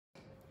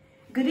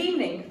Good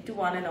evening to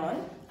one and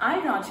all. I,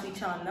 Rajvi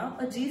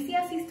Chandna, a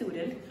GCSE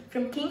student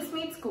from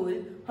Kingsmead School,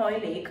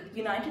 Hoyake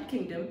United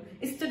Kingdom,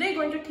 is today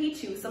going to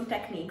teach you some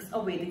techniques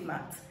of Vedic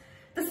maths.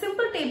 The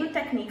simple table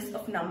techniques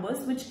of numbers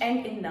which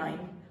end in 9.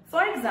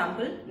 For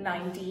example,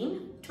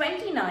 19,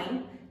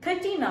 29,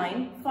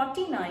 39,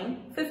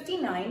 49,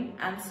 59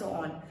 and so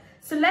on.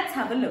 So let's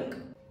have a look.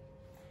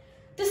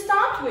 To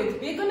start with,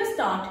 we're going to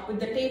start with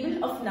the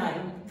table of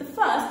 9, the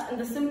first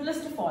and the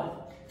simplest of all.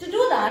 To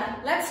do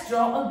that, let's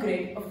draw a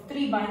grid of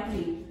 3 by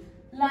 3,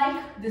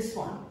 like this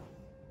one.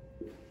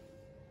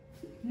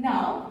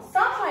 Now,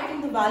 start writing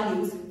the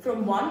values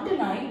from 1 to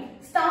 9,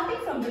 starting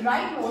from the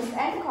rightmost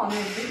end corner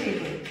of the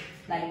table,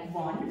 like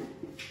 1,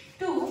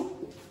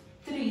 2,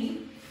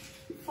 3,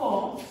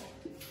 4,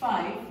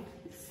 5,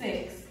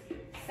 6,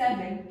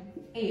 7,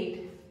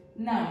 8,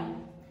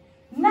 9.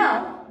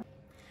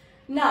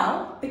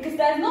 Now, because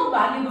there is no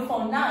value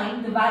before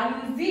 9, the value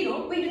is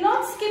 0, we do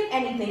not skip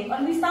anything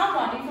and we start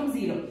writing from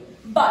 0.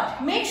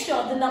 But make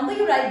sure the number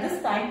you write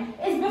this time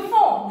is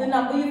before the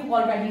number you've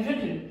already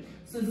written.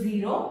 So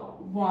 0,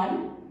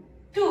 1,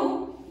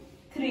 2,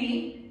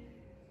 3,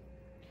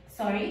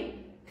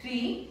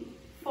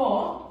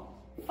 4,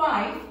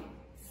 5,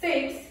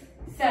 6,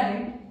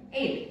 7,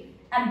 8.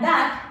 And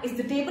that is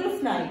the table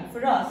of 9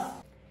 for us.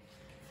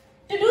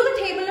 To do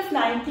the table of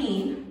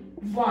 19,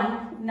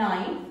 1,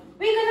 9,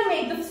 we're going to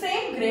make the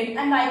same grid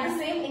and write the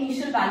same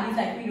initial values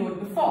like we wrote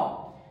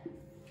before.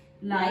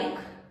 Like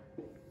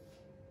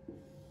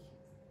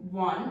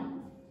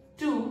 1,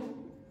 2,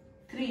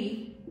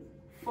 3,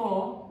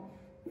 4,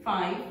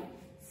 5,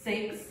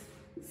 6,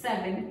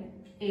 7,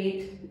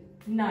 8,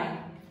 9.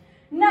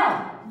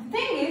 Now, the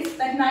thing is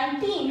that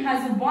 19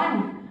 has a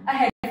 1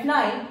 ahead of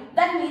 9.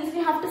 That means we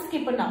have to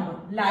skip a number.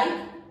 Like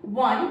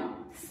 1,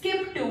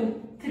 skip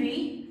 2,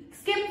 3,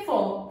 skip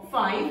 4,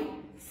 5,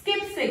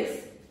 skip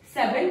 6,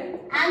 7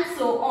 and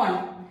so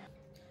on.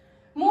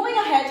 Moving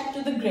ahead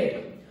to the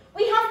grid.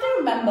 We have to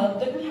remember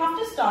that we have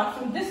to start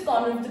from this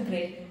corner of the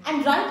grid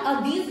and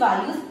write these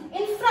values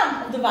in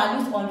front of the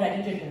values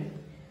already written.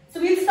 So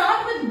we'll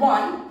start with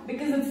 1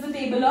 because it's the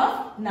table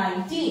of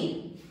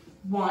 19.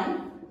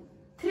 1,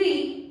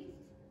 3,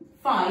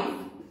 5,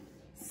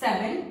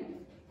 7,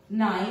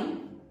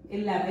 9,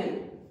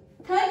 11,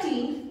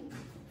 13,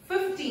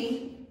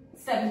 15,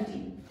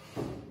 17.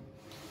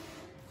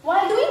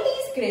 While doing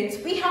these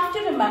grids, we have to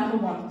remember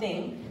one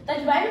thing,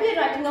 that when we are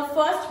writing our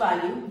first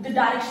value, the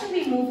direction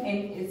we move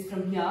in is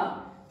from here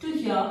to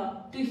here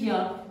to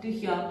here to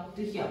here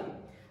to here.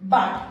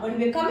 But when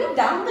we are coming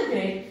down the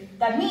grid,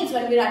 that means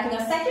when we are writing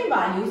our second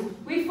values,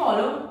 we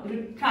follow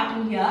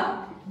starting here,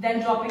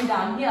 then dropping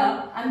down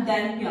here and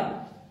then here.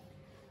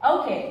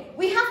 Okay,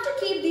 we have to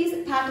keep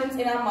these patterns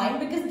in our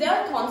mind because they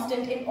are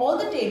constant in all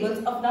the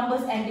tables of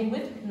numbers ending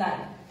with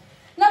 9.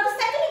 Now the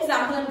second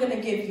example I'm going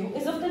to give you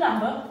is of the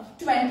number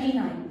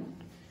 29.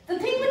 The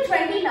thing with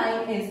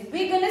 29 is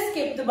we're going to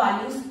skip the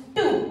values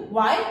 2.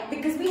 Why?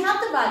 Because we have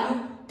the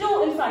value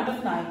 2 in front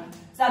of 9.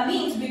 So that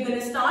means we're going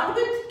to start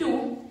with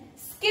 2,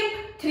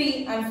 skip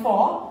 3 and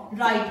 4,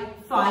 write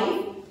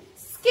 5,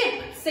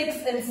 skip 6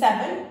 and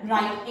 7,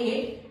 write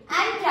 8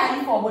 and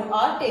carry forward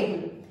our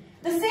table.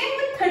 The same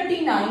with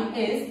 39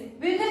 is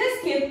we're going to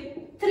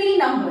skip 3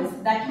 numbers.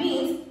 That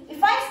means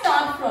if I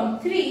start from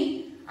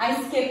 3,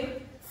 I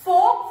skip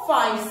 4,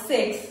 5,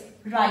 6,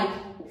 write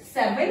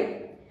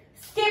 7,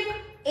 skip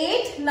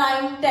 8,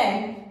 9,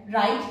 10,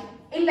 write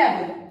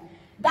 11.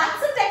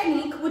 That's a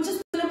technique which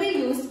is going to be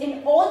used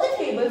in all the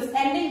tables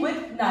ending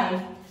with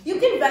 9. You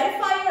can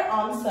verify your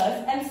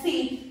answers and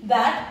see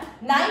that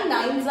 9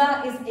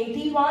 9s is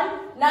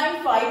 81,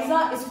 9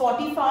 5s is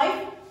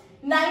 45,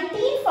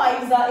 19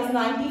 5s is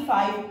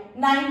 95,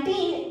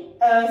 19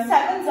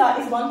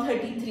 7s is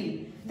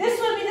 133. This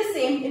will be the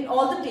same in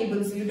all the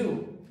tables you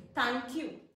do. Thank you.